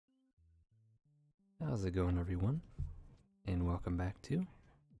How's it going, everyone? And welcome back to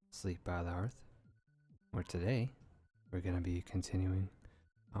Sleep by the Hearth, where today we're going to be continuing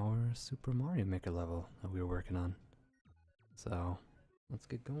our Super Mario Maker level that we were working on. So let's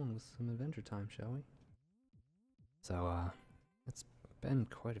get going with some adventure time, shall we? So it's been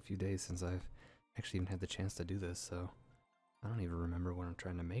quite a few days since I've actually even had the chance to do this, so I don't even remember what I'm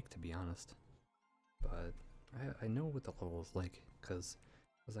trying to make, to be honest. But I know what the level is like, because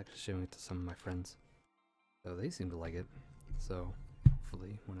I was actually showing it to some of my friends. So they seem to like it, so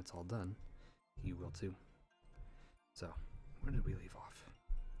hopefully when it's all done, you will too. So, where did we leave off?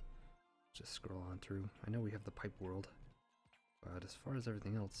 Just scroll on through. I know we have the pipe world, but as far as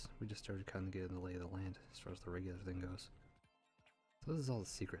everything else, we just started kind of getting the lay of the land as far as the regular thing goes. So this is all the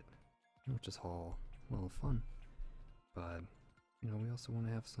secret, which is all, well, fun. But, you know, we also want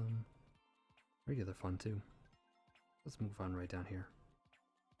to have some regular fun too. Let's move on right down here.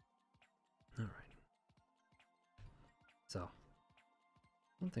 Alright. So,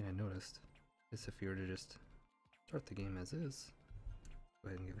 one thing I noticed is if you were to just start the game as is, go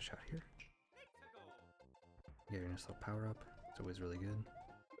ahead and give a shot here. Get your nice little power up, it's always really good.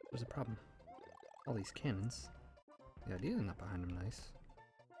 There's a problem. All these cannons, the idea is not behind them nice.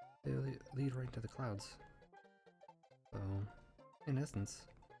 They lead right into the clouds. So, in essence,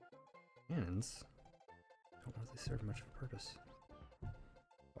 cannons don't really serve much of a purpose.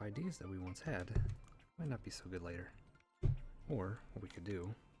 The ideas that we once had might not be so good later. Or, what we could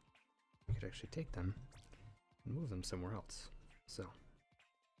do, we could actually take them and move them somewhere else. So,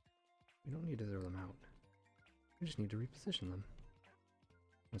 we don't need to throw them out. We just need to reposition them.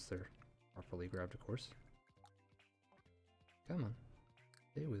 Once they're properly grabbed, of course. Come on.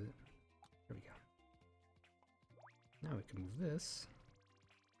 Stay with it. There we go. Now we can move this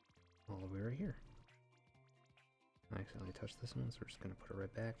all the way right here. I accidentally touched this one, so we're just going to put it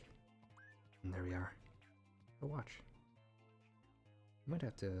right back. And there we are. So watch. Might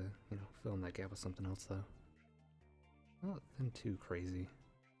have to, you know, fill in that gap with something else, though. Nothing too crazy.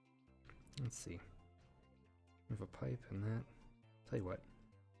 Let's see. We have a pipe and that. Tell you what.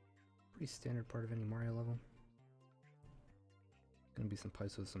 Pretty standard part of any Mario level. Gonna be some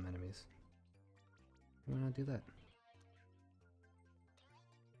pipes with some enemies. Why not do that?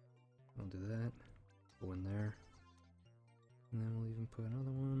 I'll do that. Go in there. And then we'll even put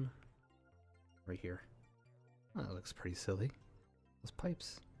another one right here. Oh, that looks pretty silly. Those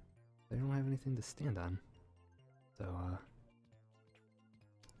pipes, they don't have anything to stand on. So,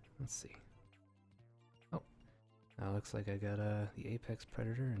 let's see. Oh, looks like I got the Apex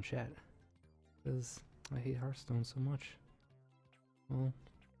Predator in chat. Because I hate Hearthstone so much. Well,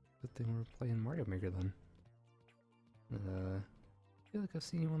 good thing we're playing Mario Maker then. I feel like I've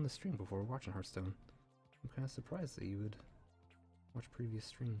seen you on the stream before watching Hearthstone. I'm kind of surprised that you would watch previous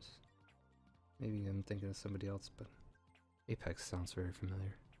streams. Maybe I'm thinking of somebody else, but Apex sounds very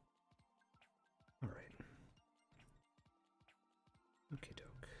familiar. Alright. Okie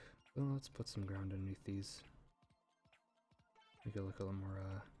doke. Well, let's put some ground underneath these. Make it look a little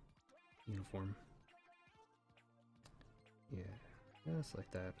more, uniform. Yeah, just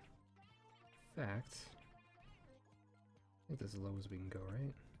like that. In fact, I think that's as low as we can go,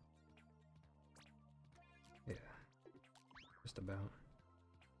 right? Yeah. Just about.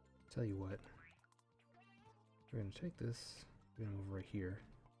 Tell you what. We're gonna take this, we're gonna move right here.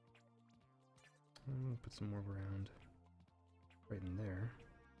 I'm gonna put some more ground right in there.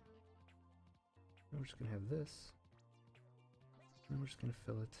 And we're just gonna have this. And we're just gonna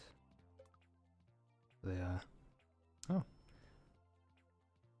fill it. Oh.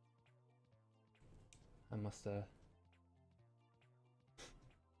 I must have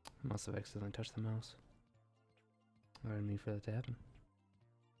accidentally touched the mouse. I didn't mean for that to happen.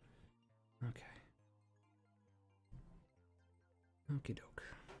 Okay. Okie doke.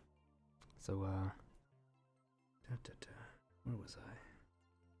 So, where was I?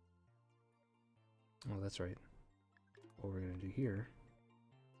 Oh, that's right. What we're gonna do here,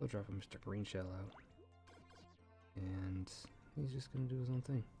 we'll drop a Mr. Green Shell out. And he's just gonna do his own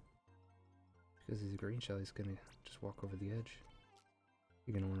thing. Because he's a green shell, he's gonna just walk over the edge.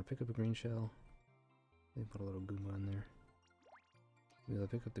 You're gonna want to pick up a green shell. Maybe put a little Goomba in there. We'll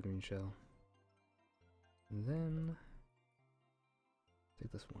pick up the green shell. And then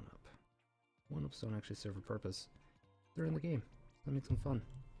take this one up. One-ups don't actually serve a purpose. They're in the game. That makes them fun.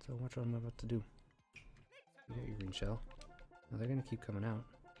 So watch what I'm about to do. You got your green shell. Now they're gonna keep coming out.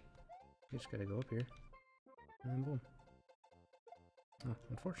 You just gotta go up here. And then boom. Oh,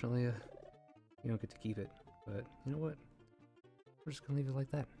 unfortunately, you don't get to keep it. But you know what? We're just gonna leave it like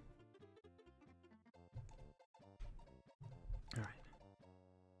that. Alright.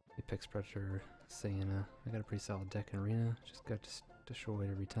 Apex Predator saying, I got a pretty solid deck in Arena, just got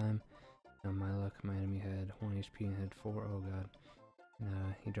destroyed every time. Now my luck, my enemy had 1 HP and had 4, oh god.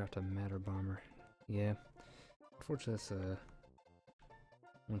 And he dropped a Matter Bomber. Yeah, unfortunately that's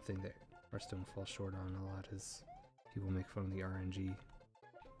one thing that Hearthstone falls short on a lot is people make fun of the RNG.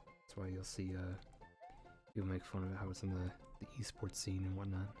 That's why you'll see people make fun of how it's in the esports scene and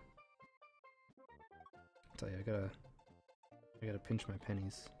whatnot. I'll tell you, I gotta pinch my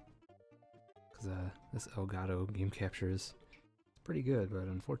pennies. Because this Elgato game capture is pretty good, but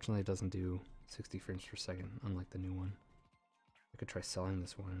unfortunately it doesn't do 60 frames per second, unlike the new one. I could try selling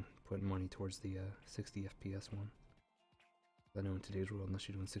this one and put money towards the 60 FPS one. I know in today's world, unless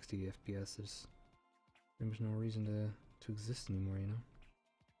you're doing 60 FPS, there's pretty much no reason to exist anymore, you know?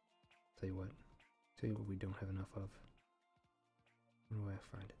 Tell you what we don't have enough of. Where do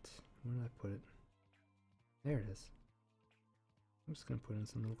I find it? Where did I put it? There it is. I'm just gonna put in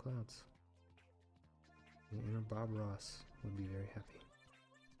some little clouds. The inner Bob Ross would be very happy.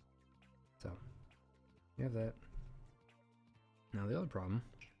 So, you have that. Now the other problem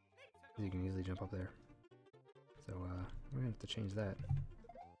is you can easily jump up there. So we're gonna have to change that.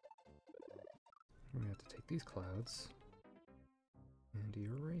 We're gonna have to take these clouds and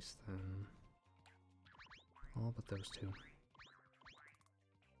erase them. All but those two.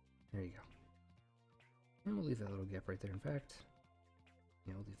 There you go. And we'll leave that little gap right there. In fact,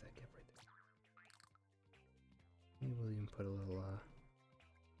 yeah, we'll leave that gap right there. Maybe we'll even put a little,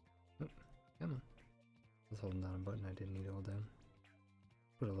 oh, come on. I was holding down a button I didn't need to hold down.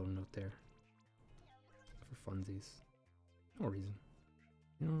 Put a little note there. For funsies. No reason.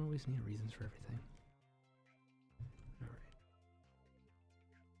 You don't always need reasons for everything. Alright.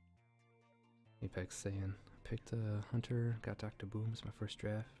 Apex saying, I picked a Hunter, got Dr. Boom, it's my first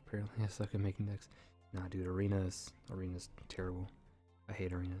draft. Apparently I suck at making decks. Nah, dude, Arena's terrible. I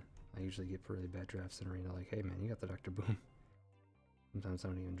hate Arena. I usually get really bad drafts in Arena, like, hey man, you got the Dr. Boom. Sometimes I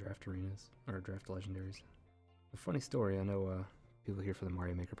don't even draft Arenas, or draft Legendaries. A funny story, I know people here for the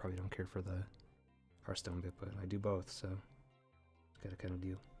Mario Maker probably don't care for the Hearthstone bit, but I do both, so gotta kind of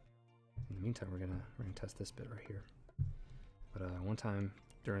deal. In the meantime, we're gonna test this bit right here. But one time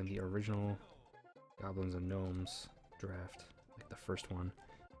during the original Goblins and Gnomes draft, like the first one,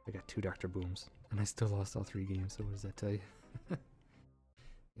 I got 2 Dr. Booms, and I still lost all 3 games, so what does that tell you?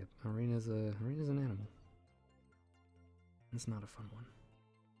 Yep, Arena's an animal. It's not a fun one.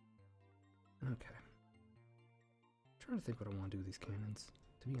 Okay. I'm trying to think what I want to do with these cannons.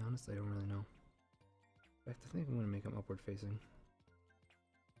 To be honest, I don't really know. In fact, I think I'm going to make them upward facing.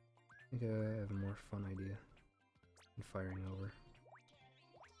 I think I have a more fun idea than firing over.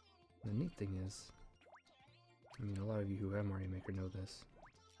 The neat thing is, I mean, a lot of you who have Mario Maker know this.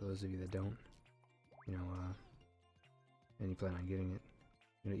 For those of you that don't, you know, and you plan on getting it,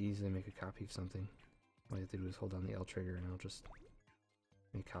 you know, easily make a copy of something. All you have to do is hold down the L trigger and it'll just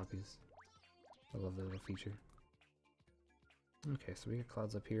make copies. I love that little feature. Okay, so we got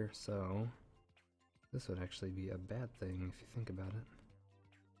clouds up here, so this would actually be a bad thing if you think about it.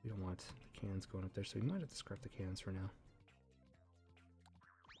 We don't want the cannons going up there, so we might have to scrap the cannons for now.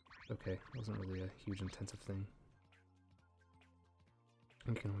 Okay, it wasn't really a huge intensive thing.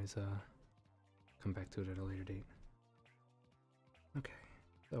 We can always come back to it at a later date. Okay,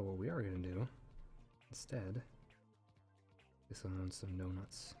 so what we are going to do instead is on some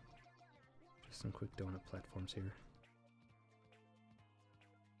donuts. Just some quick donut platforms here.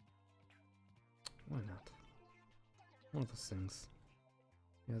 Why not? One of those things.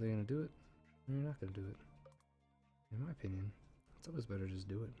 You're either going to do it, or you're not going to do it. In my opinion, it's always better to just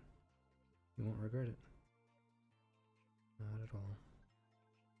do it. You won't regret it. Not at all.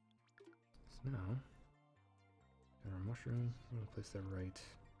 So now, got our mushroom. I'm going to place that right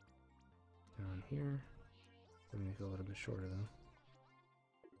down here. So we make it a little bit shorter though.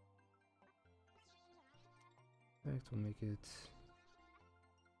 In fact, we'll make it,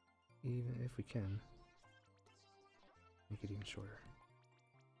 even if we can, make it even shorter.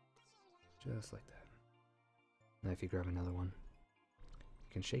 Just like that. Now if you grab another one,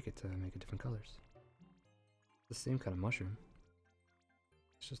 you can shake it to make it different colors. It's the same kind of mushroom.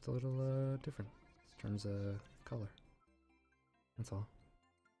 It's just a little different in terms of color. That's all.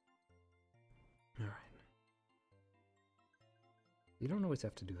 Alright. You don't always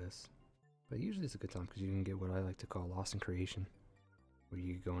have to do this, but usually it's a good time because you can get what I like to call lost in creation, where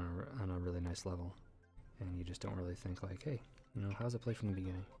you go on a really nice level and you just don't really think like, hey, you know, how's it play from the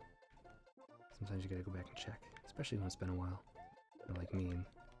beginning? Sometimes you gotta go back and check, especially when it's been a while. Or like me and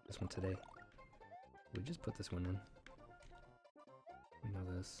this one today. We just put this one in. You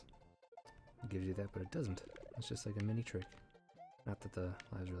know this. It gives you that, but it doesn't. It's just like a mini trick. Not that the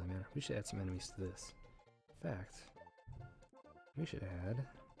lives really matter. We should add some enemies to this. In fact, we should add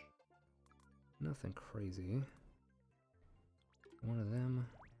nothing crazy. One of them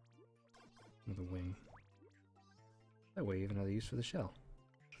with a wing. That way you have another use for the shell.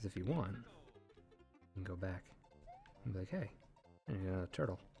 Because if you want, you can go back and be like, hey, I need another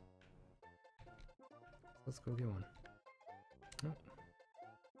turtle. Let's go get one. Oh.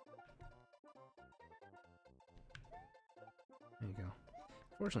 There you go.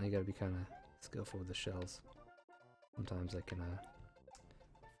 Fortunately, you gotta be kind of skillful with the shells. Sometimes I can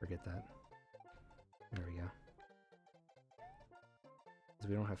forget that. There we go. Because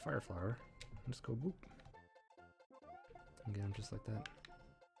we don't have fire flower, just go boop. And get him just like that.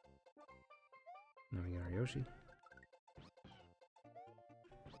 Now we got our Yoshi.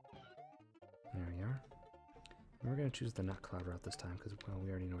 There we are. And we're going to choose the not cloud route this time because, well, we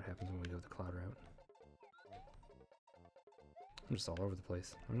already know what happens when we go the cloud route. I'm just all over the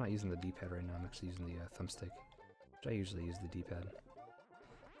place. I'm not using the D-pad right now, I'm actually using the thumbstick, which I usually use the D-pad.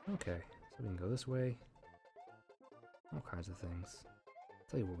 Okay, so we can go this way. All kinds of things. I'll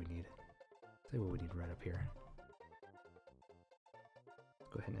tell you what we need. I'll tell you what we need right up here.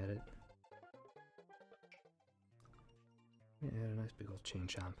 Go ahead and edit. Add a nice big old chain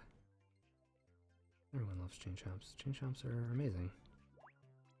chomp. Everyone loves chain chomps. Chain chomps are amazing.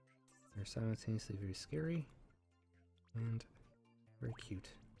 They're simultaneously very scary and very cute.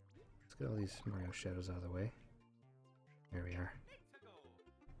 Let's get all these Mario shadows out of the way. There we are.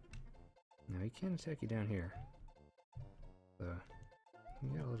 Now he can attack you down here. So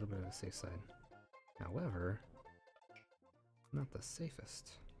you got a little bit of a safe side. However, not the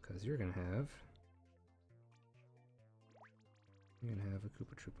safest, because you're gonna have a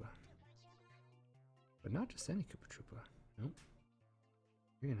Koopa Troopa. But not just any Koopa Troopa. Nope.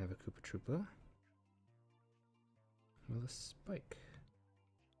 You're gonna have a Koopa Troopa with a spike.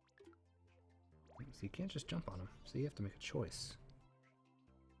 So you can't just jump on him, so you have to make a choice.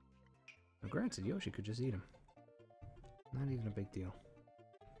 Now granted, Yoshi could just eat him. Not even a big deal.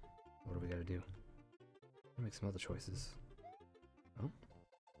 What do we gotta do? Make some other choices. Well,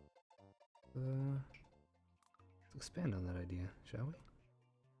 let's expand on that idea, shall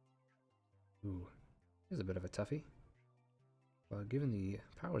we? Ooh, here's a bit of a toughie. Well, given the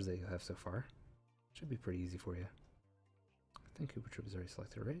powers that you have so far, it should be pretty easy for you. I think Koopa Troopa is already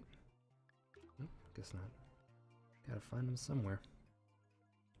selected, right? Nope, guess not. Gotta find him somewhere.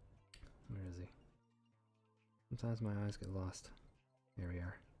 Where is he? Sometimes my eyes get lost. There we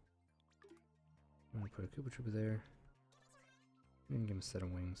are. I'm gonna put a Koopa Troopa there. I'm gonna give him a set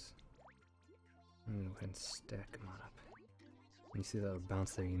of wings. I'm gonna go ahead and stack them on up. When you see that little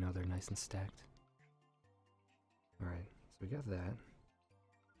bounce there, you know they're nice and stacked. Alright, so we got that.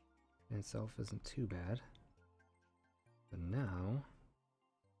 And itself isn't too bad. But now,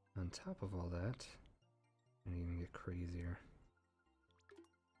 on top of all that, and even get crazier.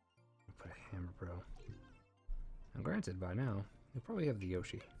 I'll put a hammer bro. Now granted, by now, you'll probably have the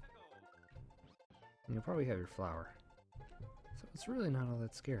Yoshi. And you'll probably have your flower. So it's really not all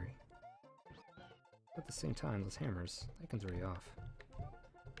that scary. But at the same time, those hammers, they can throw you off.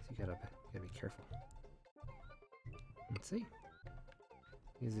 So you gotta be careful. Let's see.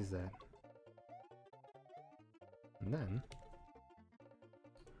 Easy as that. And then,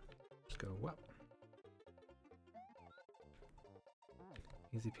 just go whoop.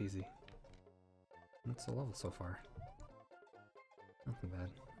 Easy peasy. That's the level so far. Nothing bad.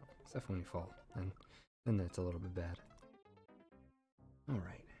 Except when you fall. And then it's a little bit bad.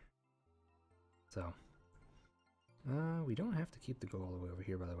 Alright. So, we don't have to keep the goal all the way over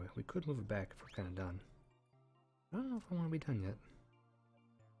here, by the way. We could move it back if we're kind of done. I don't know if I want to be done yet.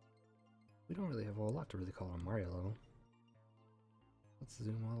 We don't really have a whole lot to really call it a Mario level. Let's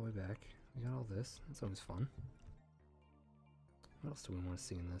zoom all the way back. We got all this. That's always fun. What else do we want to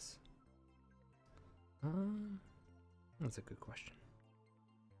see in this? That's a good question.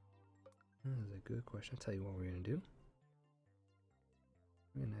 That is a good question. I'll tell you what we're going to do.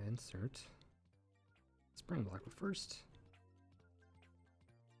 We're going to insert spring block, but first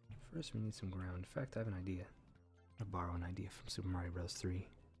we need some ground. In fact, I have an idea. I'm going to borrow an idea from Super Mario Bros. 3.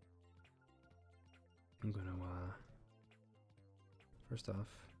 I'm going to, first off,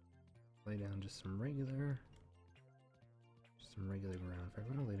 lay down just some regular ground. In fact,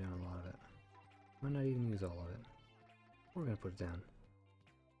 we're going to lay down a lot of it. Might not even use all of it. We're going to put it down.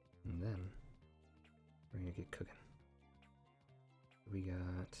 And then, we're going to get cooking. We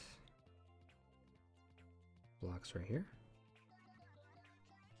got blocks right here.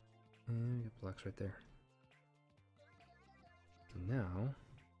 And we got blocks right there. So now,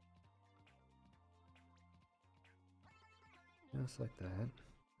 Just like that.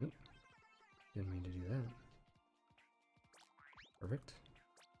 Oop. Didn't mean to do that. Perfect.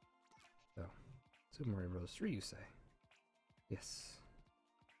 So, Super Mario Bros. 3, you say? Yes.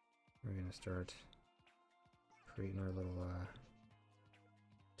 We're gonna start creating our little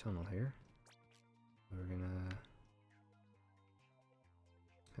tunnel here. We're gonna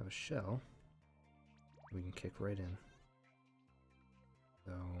have a shell we can kick right in.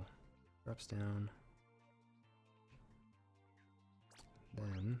 So, drops down.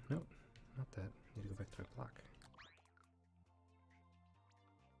 Then, nope, not that. Need to go back to my block.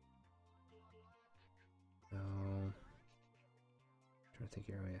 So, trying to think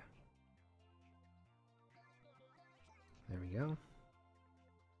here. Oh yeah, there we go.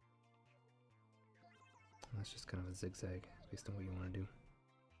 And that's just kind of a zigzag based on what you want to do.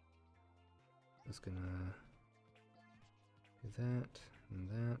 Just gonna do that and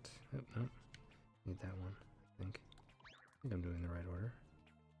that. Oh, nope, need that one. I think I'm doing the right order.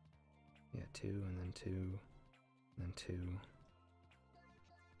 Yeah, 2 and then 2, and then 2,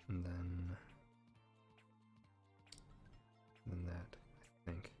 and then that, I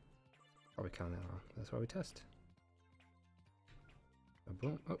think. Probably count that wrong. That's why we test. Oh,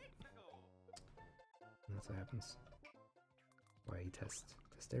 boom. Oh. And that's what happens. Why you test.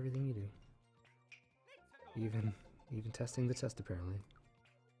 Test everything you do. Even testing the test, apparently.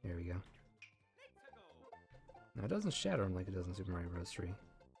 There we go. Now, it doesn't shatter them like it does in Super Mario Bros. 3.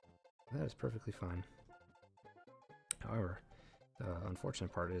 That is perfectly fine. However, the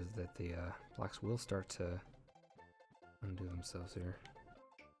unfortunate part is that the blocks will start to undo themselves here.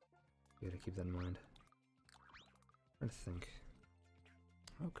 You gotta keep that in mind. I'm trying to think.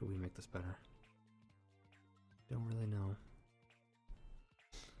 How could we make this better? Don't really know.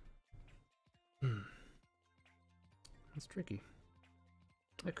 That's tricky.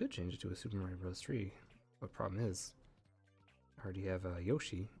 I could change it to a Super Mario Bros. 3, but problem is, I already have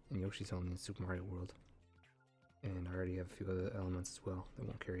Yoshi, and Yoshi's only in Super Mario World. And I already have a few other elements as well that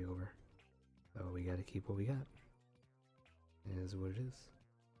won't carry over. So we gotta keep what we got. It is what it is.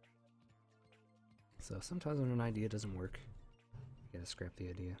 So sometimes when an idea doesn't work, you gotta scrap the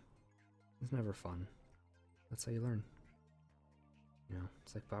idea. It's never fun. That's how you learn. You know,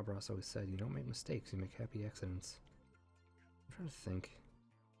 it's like Bob Ross always said, you don't make mistakes, you make happy accidents. I'm trying to think,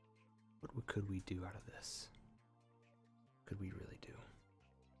 what could we do out of this? Could we really do?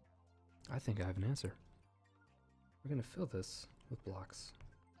 I think I have an answer. We're gonna fill this with blocks.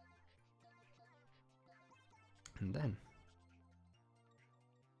 And then,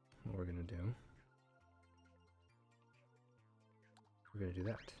 what we're gonna do, we're gonna do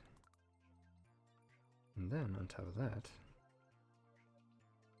that. And then, on top of that,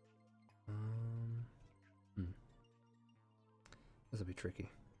 this will be tricky.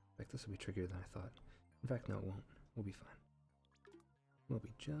 In fact, this will be trickier than I thought. In fact, no, it won't. We'll be fine. We'll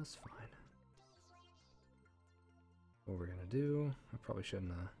be just fine. What we're gonna do, I probably shouldn't,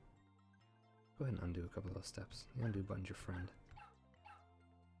 go ahead and undo a couple of those steps. The undo button's your friend.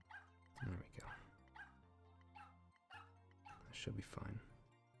 There we go. That should be fine.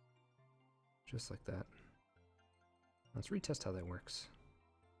 Just like that. Let's retest how that works.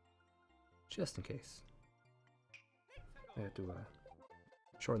 Just in case. I have to,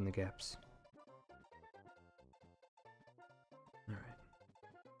 shorten the gaps. Alright.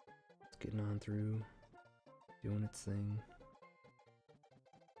 It's getting on through. Doing its thing.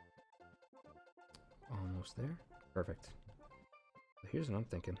 Almost there. Perfect. So here's what I'm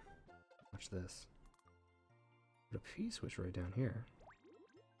thinking. Watch this. Put a P-switch right down here.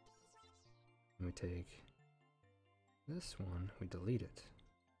 And we take this one, we delete it.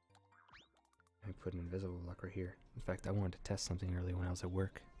 And we put an invisible block right here. In fact, I wanted to test something earlier when I was at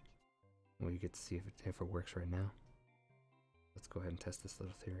work. We get to see if it works right now. Let's go ahead and test this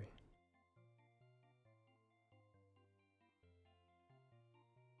little theory.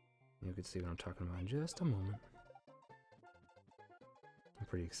 You can see what I'm talking about in just a moment. I'm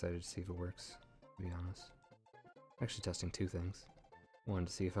pretty excited to see if it works, to be honest. I'm actually testing two things. One,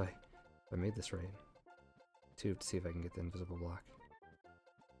 to see if I made this right. Two, to see if I can get the invisible block.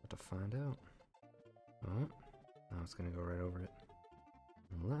 But to find out. Oh, now it's gonna go right over it.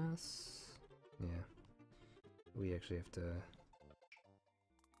 Unless, yeah, we actually have to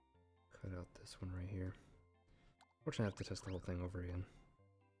cut out this one right here. Fortunately, I have to test the whole thing over again.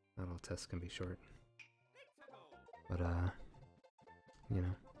 Not all tests can be short. But, you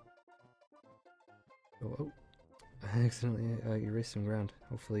know. Oh, I accidentally erased some ground.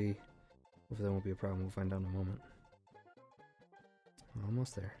 Hopefully that won't be a problem. We'll find out in a moment.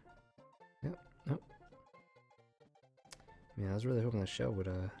 Almost there. Yep, nope. Yeah, I was really hoping that shell would,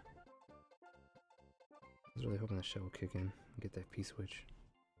 I was was really hoping the shell would kick in and get that P-switch.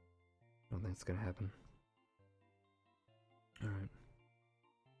 I don't think it's gonna happen. Alright.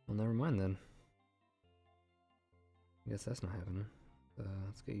 Well, never mind then. I guess that's not happening.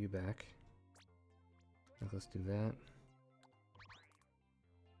 Let's get you back. Let's do that.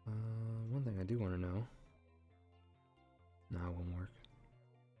 One thing I do want to know. No, it won't work.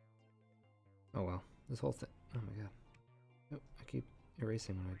 Oh well, this whole thing. Oh my god. Oh, I keep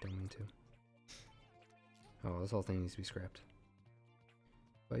erasing when I don't mean to. Oh, this whole thing needs to be scrapped.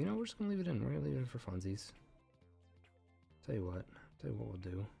 But you know, we're just gonna leave it in. We're gonna leave it in for funsies. Tell you what we'll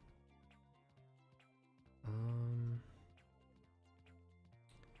do.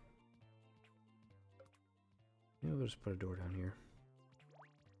 Maybe we'll just put a door down here.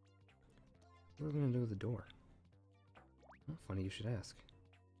 What are we gonna do with the door? Well, funny you should ask.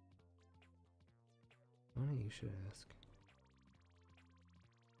 Funny you should ask.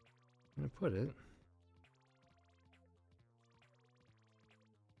 I'm gonna put it.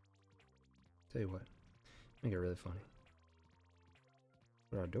 Tell you what, make it really funny.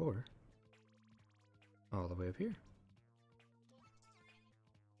 Put our door all the way up here.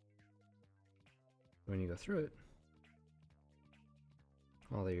 When you go through it,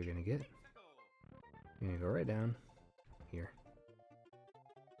 all that you're gonna get, you're gonna go right down here.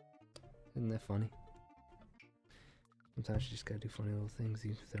 Isn't that funny? Sometimes you just gotta do funny little things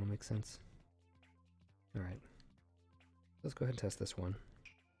even if they don't make sense. Alright. Let's go ahead and test this one.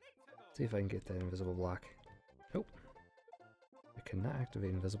 See if I can get that invisible block. Nope. I cannot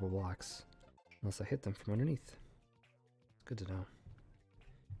activate invisible blocks unless I hit them from underneath. It's good to know.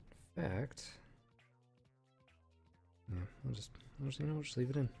 In fact, yeah, I'll just you know, just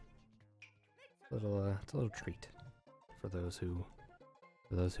leave it in. It's a little treat for those who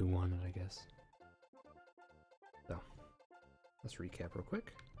want it, I guess. So, let's recap real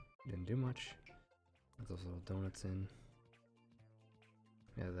quick. Didn't do much. Put those little donuts in.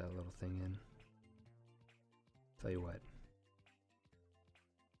 Add that little thing in. Tell you what.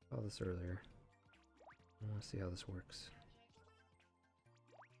 Saw this earlier. I want to see how this works.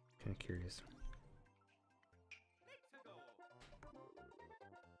 Kind of curious.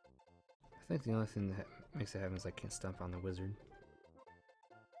 I think the only thing that makes it happen is I can't stomp on the wizard.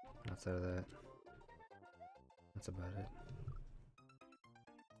 Outside of that, that's about it.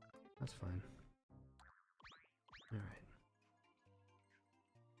 That's fine. Alright.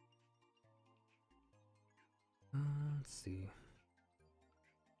 Let's see.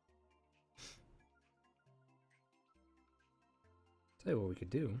 Tell you what we could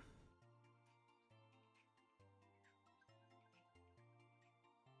do.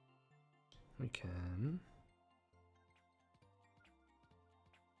 We can.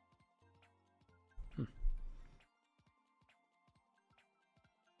 I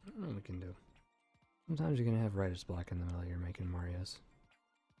don't know what we can do. Sometimes you're gonna have writer's block in the middle. You're making Marios.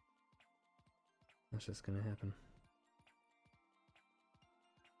 That's just gonna happen.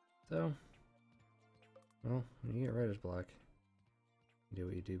 So, well, when you get writer's block, you do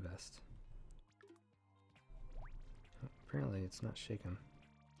what you do best. Apparently, it's not shaking.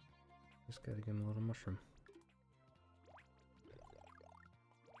 Just gotta give him a little mushroom.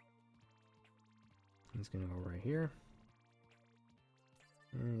 He's gonna go right here.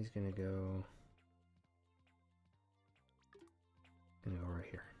 And he's gonna go right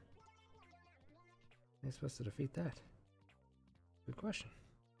here. How are you supposed to defeat that? Good question.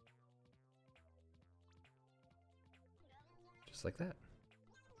 Just like that.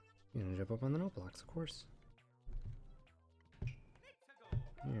 You're gonna jump up on the note blocks, of course.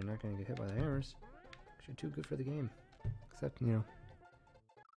 You're not gonna get hit by the hammers, because you're too good for the game. Except, you know,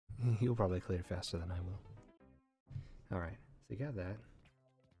 you'll probably clear faster than I will. Alright, so you got that.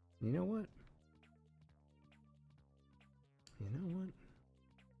 You know what? You know what?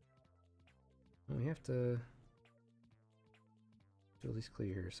 Well, we have to at least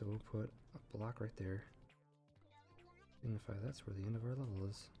clear here, so we'll put a block right there. Signify that's where the end of our level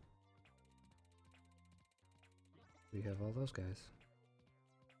is. We have all those guys.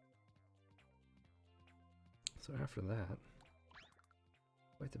 So after that,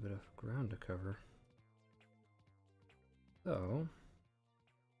 quite a bit of ground to cover. So,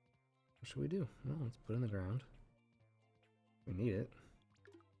 what should we do? Well, let's put it in the ground. We need it.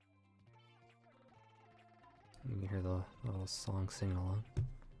 You can hear the little song singing along.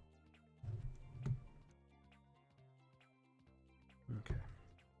 Okay.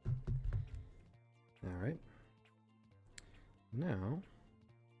 Alright. Now,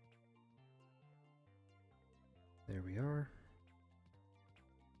 there we are.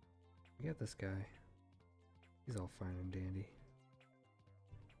 We got this guy. He's all fine and dandy.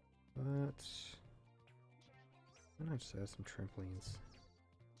 But Why not just add some trampolines?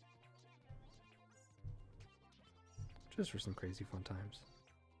 Just for some crazy fun times.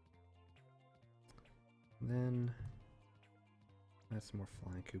 Then add some more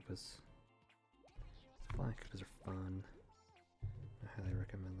flying Koopas. Flying Koopas are fun. I highly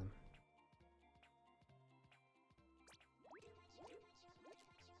recommend them.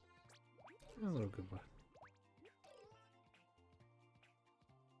 A little Goomba.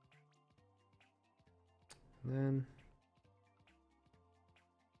 Then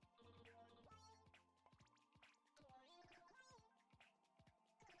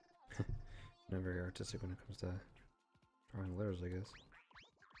not very artistic when it comes to drawing letters, I guess.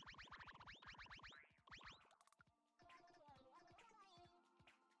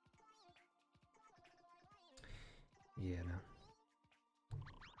 Yeah, no.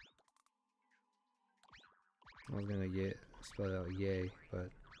 I was gonna spell out yay, but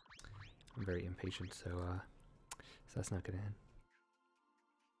I'm very impatient, so that's not gonna end.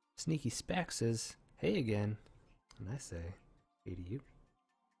 Sneaky Spack says, "Hey again," and I say, "Hey to you."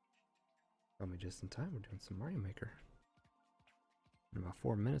 Probably just in time. We're doing some Mario Maker. In about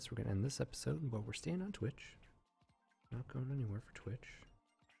 4 minutes, we're gonna end this episode, but we're staying on Twitch. Not going anywhere for Twitch.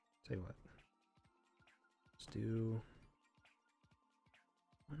 Tell you what, let's do.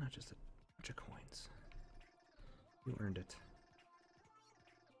 Why not just a bunch of coins? You earned it.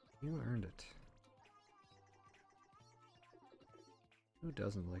 You earned it. Who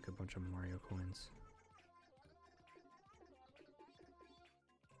doesn't like a bunch of Mario coins?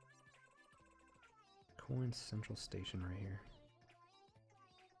 Coin Central Station right here.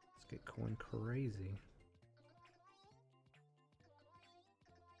 Let's get coin crazy.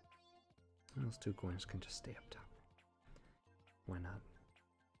 And those 2 coins can just stay up top. Why not?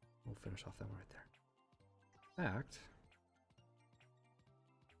 We'll finish off that one right there. In fact,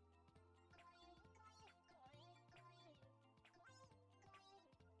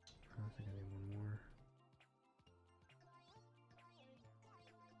 I think I need one more.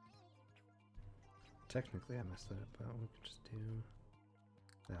 Technically, I messed that up, but we could just do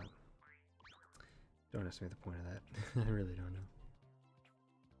that. Don't ask me the point of that. I really don't know.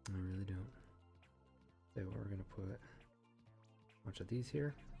 I really don't. So we're gonna put a bunch of these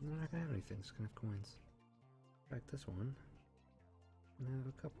here. We're not gonna have anything, it's gonna have coins. In fact, this one gonna have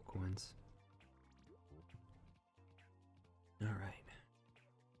a couple coins. Alright.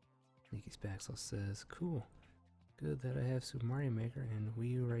 Sneaky Spaxel says, "Cool. Good that I have Super Mario Maker and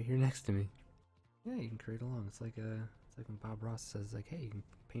Wii U right here next to me." Yeah, you can create along. It's like when Bob Ross says, like, "Hey, you can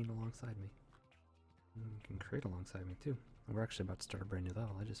paint alongside me." And you can create alongside me too. And we're actually about to start a brand new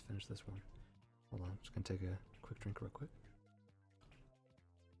level. I just finished this one. Hold on, just gonna take a quick drink real quick.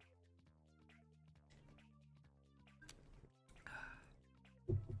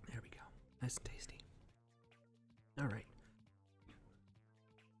 There we go. Nice and tasty. Alright.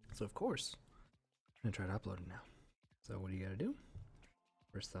 So of course, I'm gonna try to upload it now. So what do you gotta do?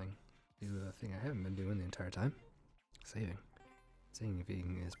 First thing, do the thing I haven't been doing the entire time. Saving.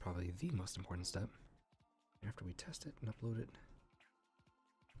 Saving is probably the most important step. After we test it and upload it.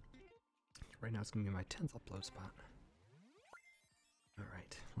 Right now it's gonna be my 10th upload spot.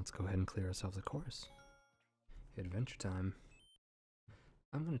 Alright, let's go ahead and clear ourselves a course. Adventure time.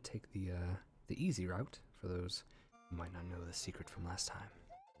 I'm gonna take the easy route for those who might not know the secret from last time.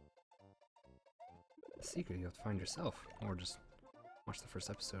 The secret you have to find yourself, or just watch the first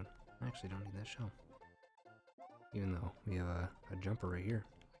episode. I actually don't need that shell. Even though we have a jumper right here.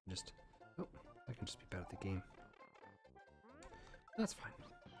 I can just be bad at the game. That's fine.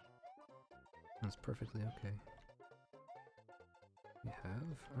 That's perfectly okay. We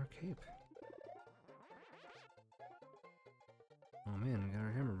have our cape. Oh man, we got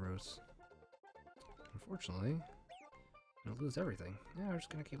our hammer bros. Unfortunately, we'll lose everything. Yeah, we're just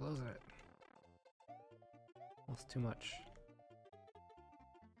gonna keep losing it. Lost too much.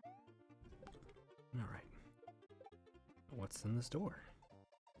 Alright. What's in this door?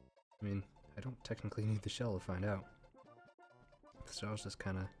 I mean, I don't technically need the shell to find out. The shell's just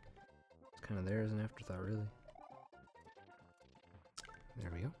kinda there as an afterthought, really.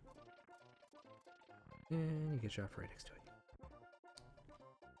 There we go. And you get your right next to it.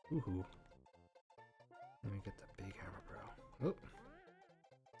 Woohoo. Let me get the big hammer, bro. Oh!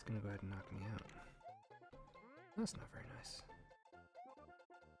 It's gonna go ahead and knock me out. That's not very nice.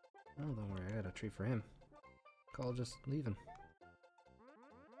 Oh, don't worry, I got a treat for him. Call just leaving.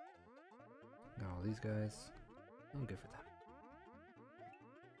 Oh, these guys. I'm good for them.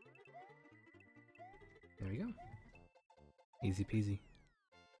 There we go. Easy peasy.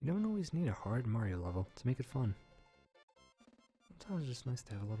 You don't always need a hard Mario level to make it fun. Sometimes it's just nice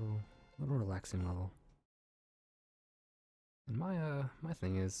to have a little relaxing level. And my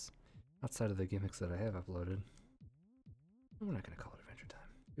thing is, outside of the gimmicks that I have uploaded, we're not gonna call it Adventure Time.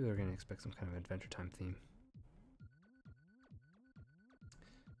 People are gonna expect some kind of Adventure Time theme.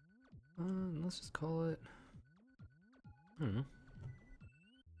 Let's just call it, I don't know.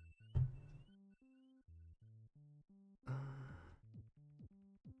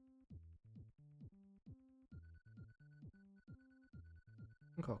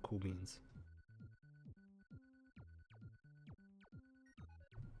 I'll call it Cool Beans.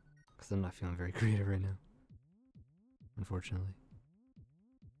 Because I'm not feeling very creative right now. Unfortunately.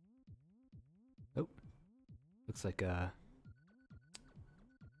 Oh. Looks like,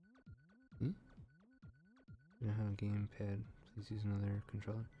 You don't have a gamepad, please use another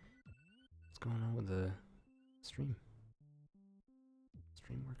controller. What's going on with the stream?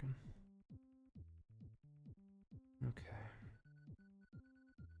 Stream working? Okay.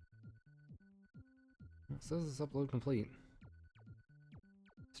 Well, it says it's upload complete.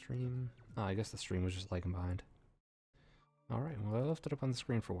 Stream. Oh, I guess the stream was just lagging behind. Alright, well I left it up on the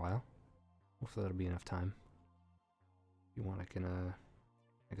screen for a while. Hopefully that'll be enough time. If you want, I can,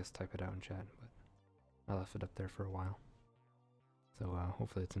 I guess type it out in chat, but I left it up there for a while. So,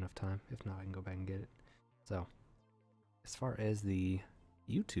 hopefully it's enough time. If not, I can go back and get it. So, as far as the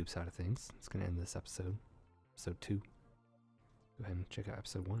YouTube side of things, it's going to end this episode. Episode 2. Go ahead and check out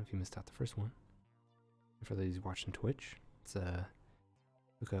episode 1 if you missed out the first one. And for those watching Twitch, it's,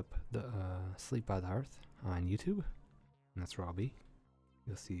 look up the, Sleep by the Hearth on YouTube. And that's where I'll be.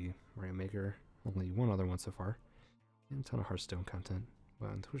 You'll see Mario Maker, only one other one so far, and a ton of Hearthstone content.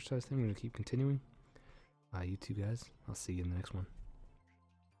 But on the Twitch side of things, I'm going to keep continuing. You two guys, I'll see you in the next one.